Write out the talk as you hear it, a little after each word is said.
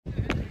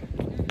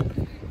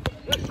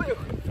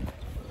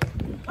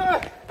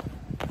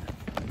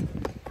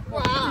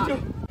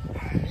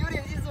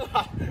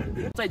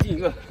再进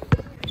一个。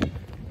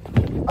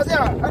阿健，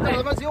还等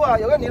什么球啊？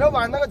有个你老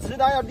板那个池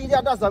塘要低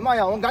价大甩卖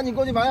呀，我们赶紧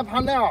过去把它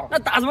盘掉。那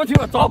打什么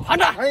球啊？走，盘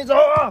它！赶紧走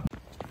啊！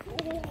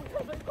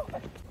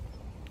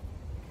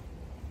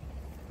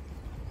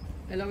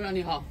哎，老板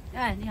你好。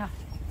哎，你好。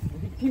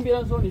听别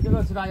人说你这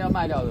个池塘要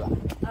卖掉是吧？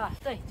啊，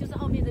对，就是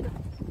后面这个，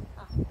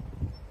啊，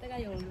大概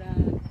有了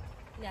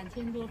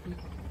2000多平。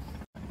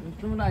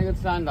这么大一个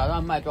池塘，打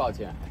算卖多少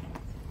钱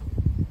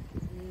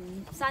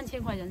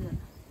？3000块钱整。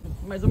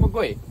卖这么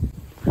贵？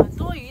很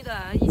多鱼的，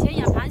以前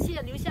养螃蟹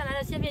留下来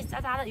的线面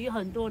沙沙的鱼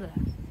很多的，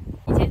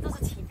以前都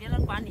是请别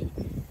人管理，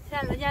现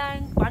在人家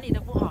管理的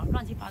不好，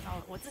乱七八糟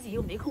的，我自己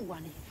又没空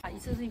管理。啊，一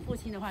次性付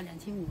清的话2500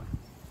啊，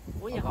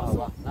我也好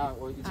说。那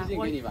我一次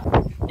性给你吧。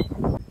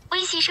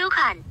微信收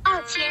款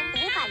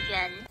2500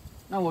元。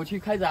那我去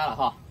开闸了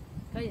哈。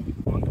可以。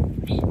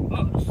1、2、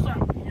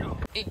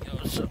3，1、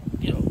2、3，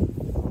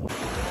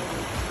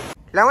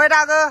两位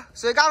大哥，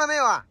水高了没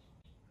有啊？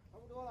差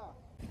不多了。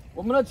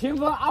我们的前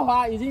锋阿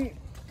华已经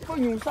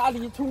奋勇杀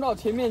敌，冲到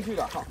前面去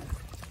了哈。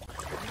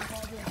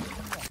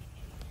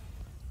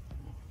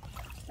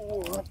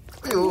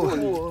哎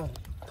呦，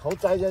头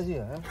栽下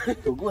去，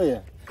土贵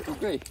耶，土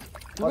贵，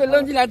土贵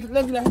扔进来，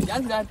扔进来，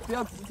扬起来，不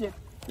要直接。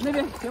那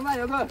边前面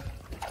有个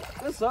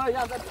跟蛇一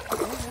样在匍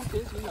匐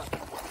前行的。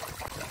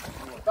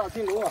大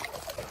青龙啊！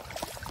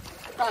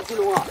大青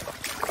龙啊！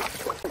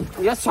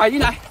你要甩进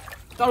来，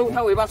抓住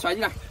它尾巴甩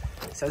进来，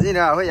小心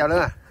点啊，会咬人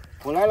啊！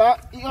我来了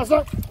，1、2、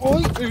3，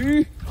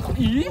咦，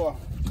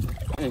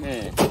嘿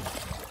嘿，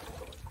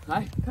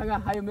来看看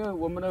还有没有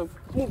我们的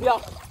目标。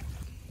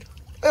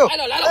哎呦，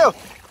来了，哎呦，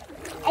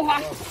阿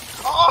华，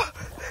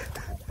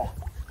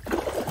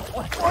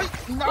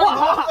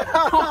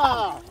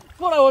哇，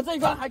过了我这一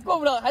关还过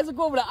不了，还是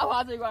过不了阿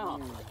华这一关哈。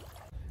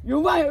有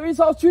外有一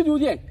艘驱逐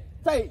舰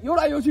在游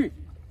来游去，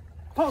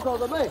炮手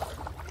准备，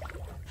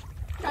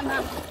看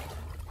它，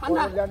盘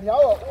它，2条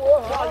哦，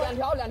哇，2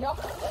条，一条。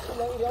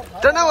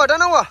等等我，等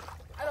等我。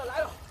来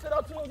了，这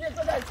条驱逐舰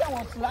正在向我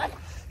驶来，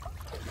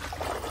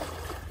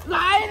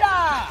来了！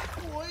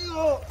哎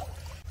呦，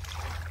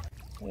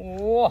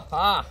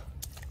哇，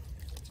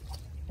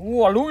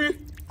鲈鱼，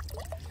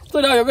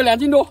这条有个2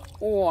斤多，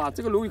哇，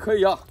这个鲈鱼可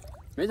以啊！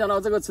没想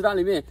到这个池塘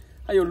里面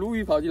还有鲈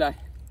鱼跑进来，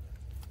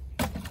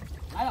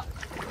来了，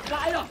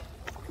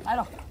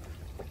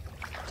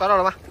抓到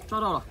了吗？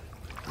抓到了，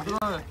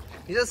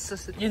你这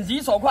是眼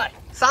疾手快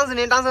30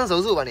年单身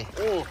手术吧你？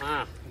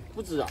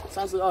不止啊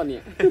，32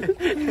年。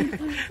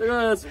这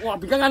个哇，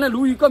比刚刚那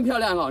鲈鱼更漂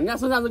亮哦！你看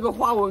身上这个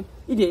花纹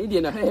一点一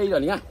点的黑黑的，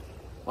你看，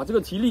哇，这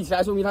个鳍立起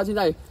来，说明它现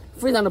在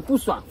非常的不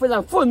爽，非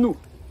常愤怒。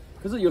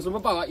可是有什么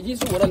办法？已经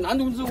是我的难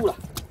读之物了。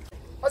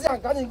阿翔，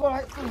赶紧过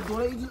来，这里躲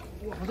了一只，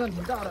哇，好像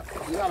挺大的。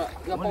挺大的，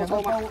要包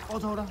抽吗？包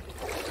抽的。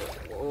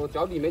我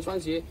脚底没穿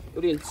鞋，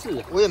有点刺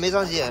啊。我也没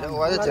穿鞋，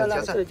我还在脚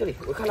上。这里，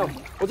我看到，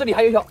我这里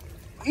还有一条。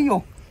哎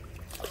呦，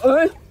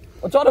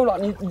我抓到了，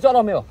你抓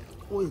到没有？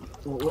我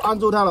按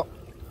住它了。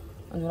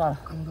按住它了。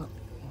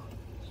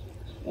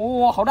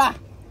哇，好大！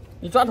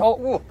你抓头，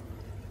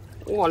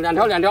哇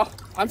，2条，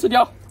环刺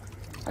鲷，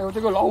还有这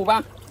个老虎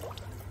斑。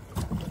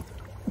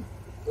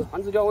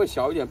环刺鲷会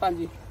小一点，半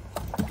斤。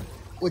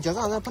我脚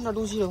上好像碰到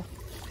东西了。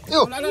哎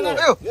呦，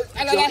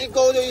来，一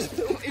勾就一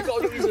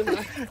声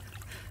来。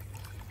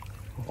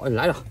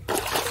来了，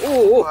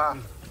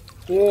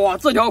哇，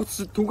这条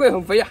土龟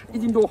很肥啊，1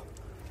斤多，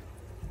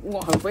哇，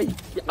很肥，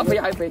比阿肥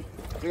还肥。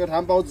这个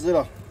塘包汁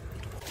了。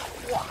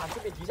哇，这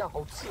边底下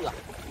好刺啊！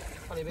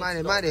慢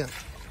点，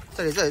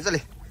这里。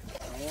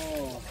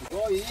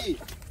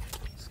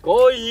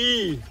可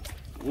以，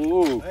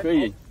可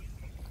以。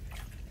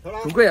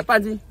土龟啊，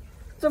半斤，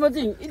这么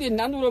近，一点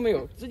难度都没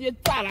有，直接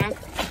炸蓝，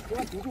给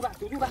它堵住吧。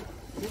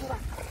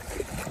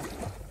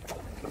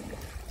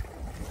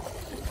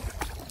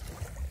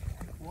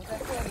我在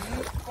这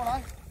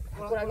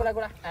里，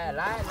过来，哎，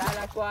来，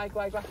乖，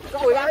抓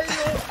尾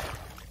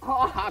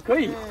巴。可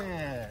以。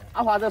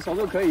阿华这手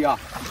速可以啊。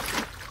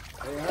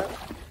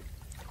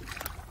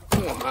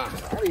哇，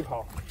哪里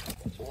跑？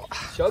哇，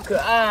小可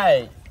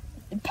爱，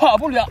跑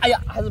不了。哎呀，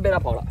还是被他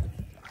跑了。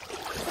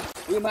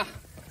不用怕，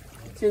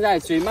现在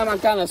水慢慢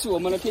干了，是我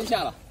们的天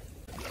下了。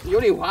有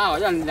点滑，好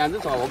像2只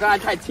手，我刚才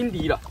太轻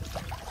敌了。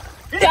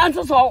2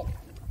只手，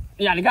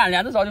呀，你看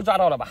2只手就抓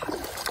到了吧？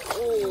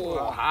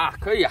哇，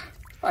可以啊，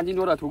半斤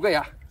多的土龟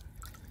啊。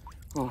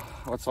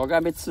我手刚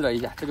才被刺了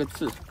一下，这个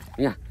刺，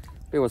你看，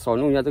被我手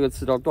弄一下，这个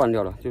刺都断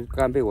掉了，就刚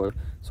刚被我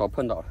手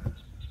碰到了。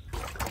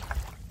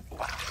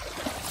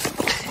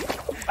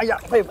哎呀，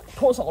被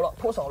脱手了，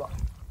跑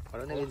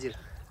到那边去了。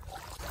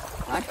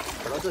来，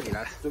跑到这里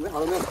来了。准备好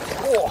了没有？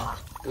哇，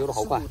游得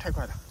好快，太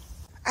快了！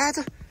哎，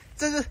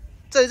这里，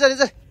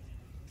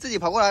自己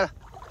跑过来了。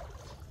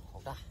好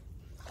大！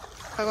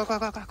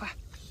快！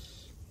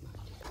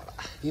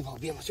别跑，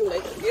兄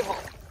弟，别跑，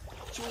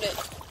兄弟！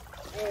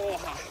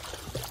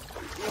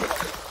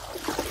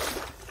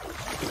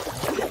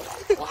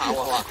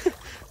哇！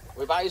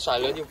尾巴一甩，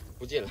人就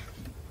不见了。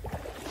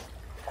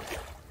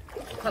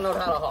我看到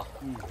它了哈。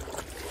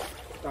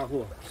大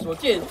货。所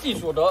见即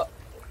所得。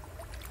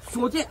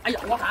哎呀，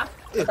哇！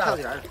跳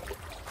起来了。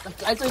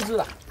来这一只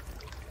了，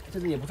这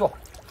只也不错，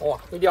哇，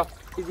黑鲷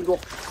1斤多。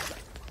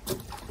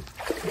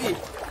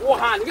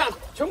哇，你看，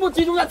全部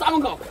集中在闸门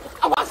口，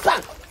啊，哇上，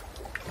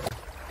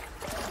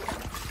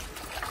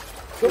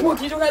全部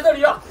集中在这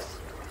里了，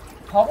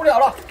跑不了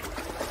了。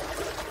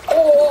哇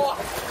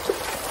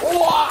哇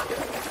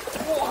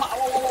哇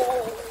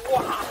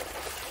哇！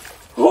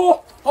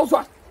哦，好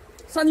爽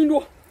，3斤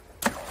多，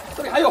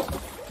这里还有，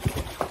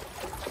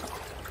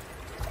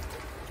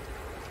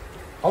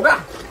好大，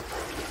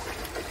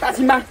大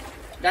青斑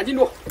，2斤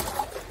多。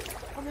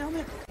后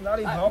面哪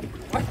里跑？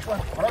哎，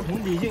跑到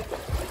桶底去。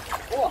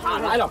哇，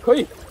来了，可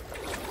以。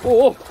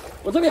哦，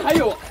我这边还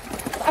有，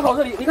打跑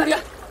这里，你看，有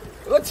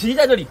个鳍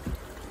在这里。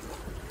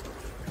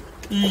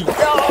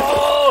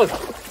哟，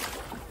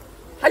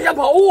还想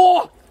跑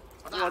哇！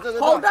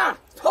好大，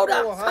超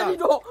大，3斤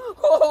多，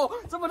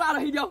这么大的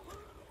黑鲷，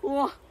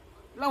哇！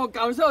让我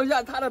感受一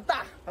下它的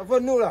大。它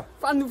愤怒了，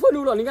愤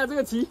怒了！你看这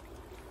个鳍，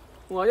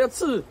哇，要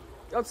刺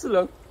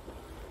人，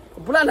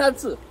我不让它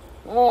刺。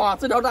哇，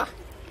这条大，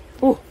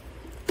哦，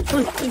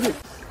进去。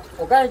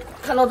我刚才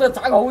看到这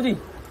闸口附近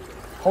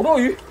好多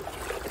鱼，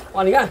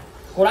哇！你看，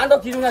果然都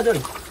集中在这里，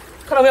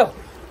看到没有？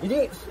已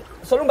经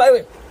手中摆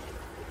尾，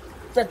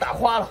在打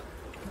花了，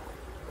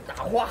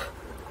打花。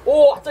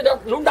哇，这条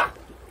龙胆，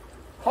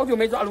好久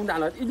没抓龙胆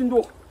了，1斤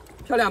多，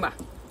漂亮吧？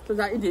身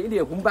上一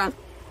点红斑，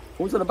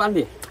红色的斑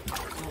点。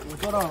我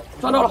抓到了，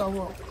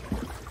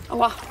大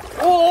花，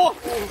哦，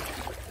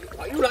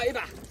又来一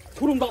把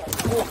屠龙刀，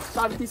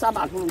哇，第3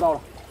把屠龙刀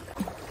了。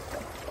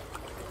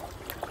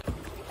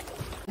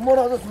摸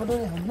到这什么东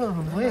西很嫩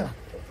很肥啊！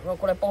我要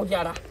过来包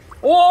夹它。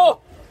哦，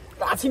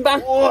大青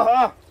斑，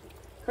哇，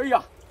可以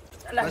啊！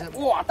来，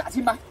哇，大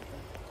青斑，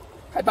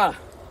太棒了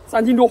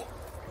，3斤多。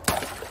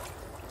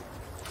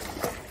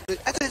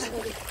哎，对，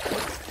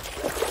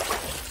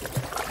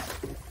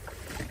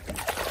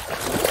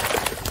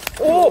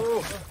哦，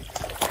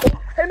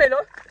黑美人，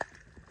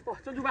哇，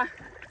珍珠斑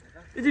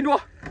，1斤多，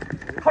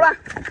好了，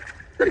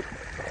这里，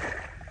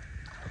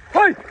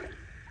嘿，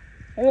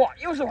哇，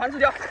又是黄刺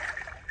鲷，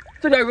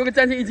这条有个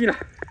将近1斤了，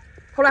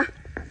好了，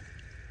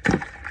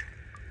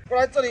过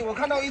来这里，我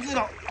看到一只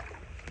了，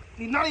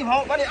你哪里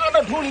跑？把你按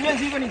到土里面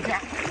去，跟你讲。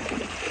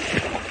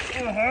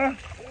哇，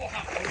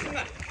好轻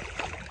啊！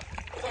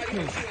抓一个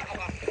轻啊，好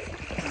吧？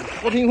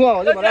不听话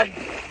我就把它。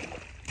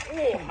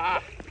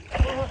哇！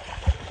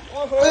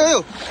哎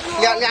呦，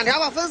两条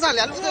吧，分散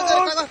2路，对，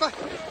快！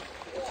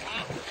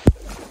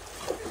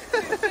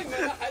这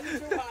个还是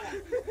出发了，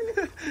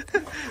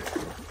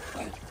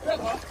不要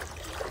跑了，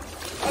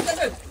在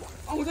这里，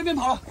往我这边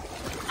跑了，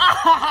啊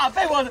哈哈，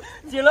被我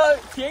捡了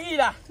便宜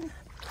了，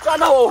抓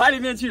到我怀里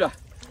面去了，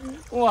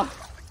哇！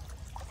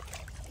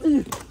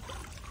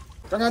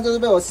刚刚就是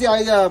被我吓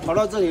一下，跑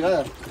到这里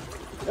了，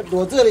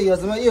躲这里有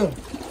什么用？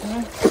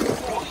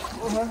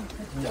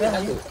这边还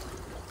有，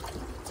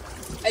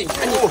哎，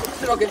看你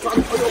这条给抓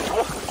住，哎呦，跑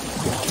了！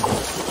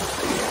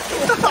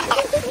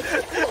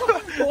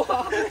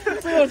哇，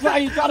这个抓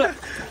鱼抓的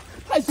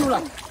太凶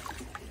了，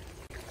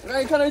我刚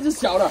才看到一只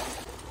小的，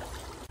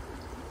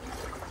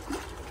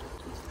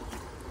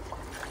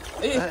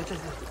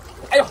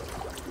哎呦！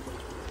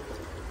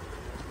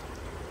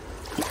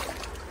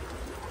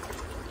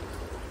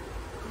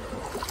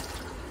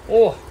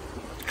哦，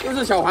又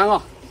是小黄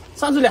啊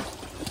，30两。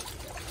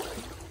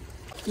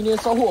今天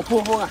收获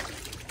颇丰啊，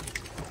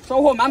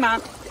收获满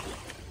满。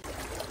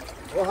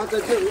哇，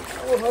在这里，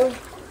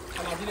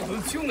他妈今天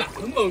很凶啊，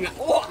很猛啊！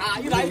哇，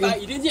又来一把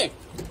倚天剑。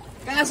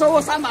刚刚收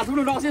获3把屠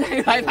龙刀，现在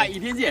又来一把倚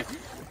天剑。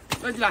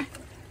抓起来，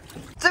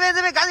这边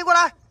赶紧过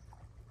来，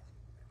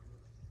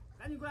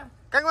赶紧过来！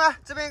赶紧过来！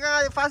这边刚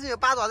刚发现有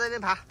8爪在那边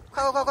爬，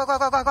快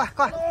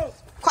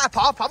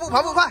跑步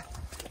快！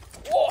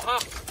哇，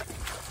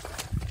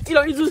一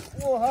人1只。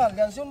哇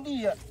，2兄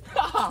弟呀！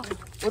哈哈，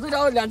我这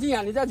条2斤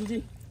啊，你这几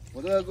斤？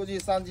我这个估计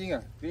3斤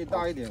啊，比你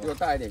大一点。比我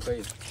大一点可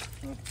以。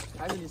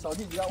还是你手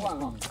气比较旺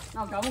哈。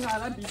那敢不敢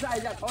来比赛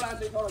一下？投篮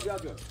谁投的比较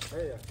准？可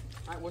以啊。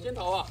来，我先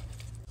投啊。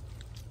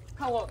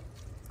看我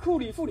库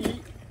里腹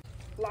里。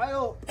来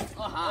哦！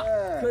啊哈，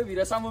科比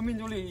的3分命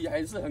中率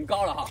还是很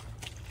高了哈。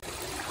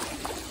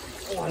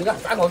哇，你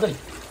看闸口这里。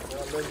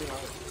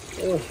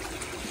哦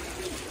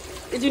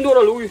，1斤多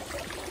的鲈鱼。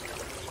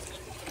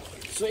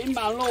水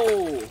满喽。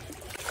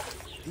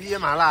鱼也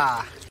满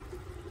啦。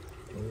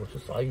哦，是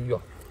啥鱼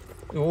啊？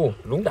哟，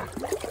龙胆，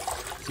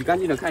洗干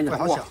净的看一下，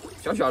好小，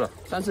小小的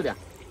，3、4两。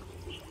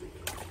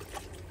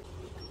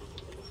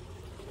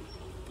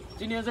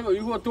今天这个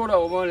鱼货多了，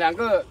我们2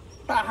个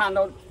大汉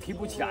都提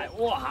不起来，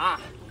哇！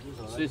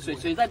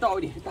水再倒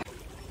一点，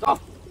走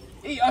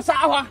，1、2、3，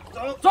阿华，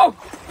走，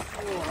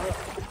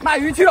卖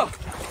鱼去了。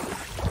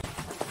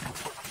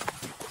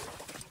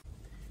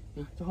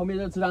这后面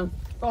这池塘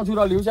到处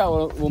都留下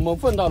我们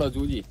奋斗的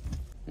足迹。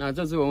那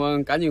这次我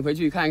们赶紧回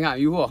去看一看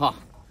鱼货哈，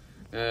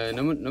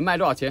能卖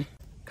多少钱？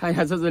看一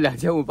下这次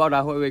2500包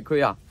达会不会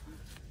亏啊？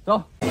走，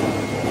哇，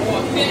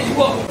这边鱼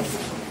货，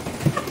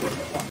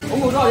红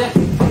骨多少钱？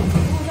红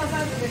要30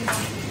给你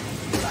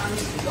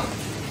，30个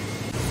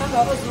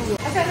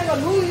，325。而且那个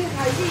鲈鱼、海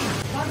蛎，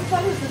然后是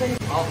算60给你。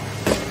好，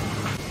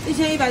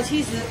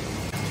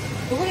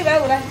 1170，5个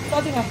150来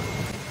抓进来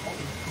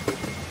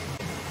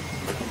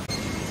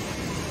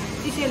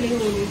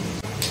，1050，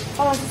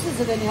好了，是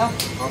40给你啊。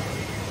好。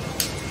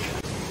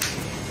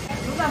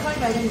卤蛋放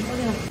100给你抓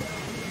进来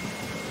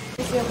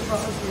，1525。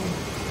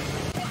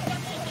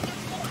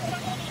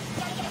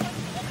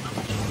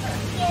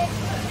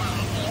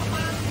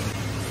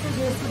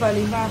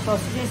 4408，少44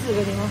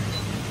个零哦。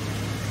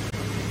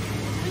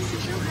微信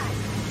收款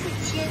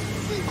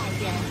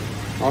4400元。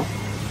好，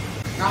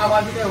那阿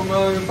花今天我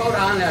们包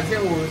达2500，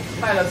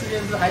卖了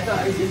4500，还赚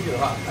了1900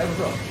哈，还不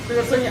错，这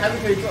个生意还是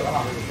可以做的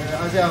哈。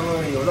而且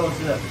会有肉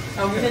吃的。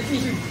那我们明天继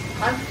续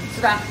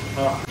吃单，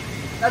好。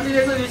那今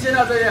天视频先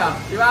到这里啊，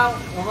喜欢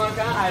我们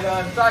赶海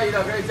的抓鱼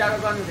的可以加个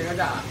关注，点个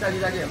赞啊，下期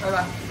再见，拜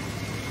拜。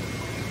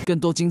更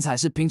多精彩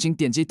视频请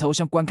点击头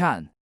像观看。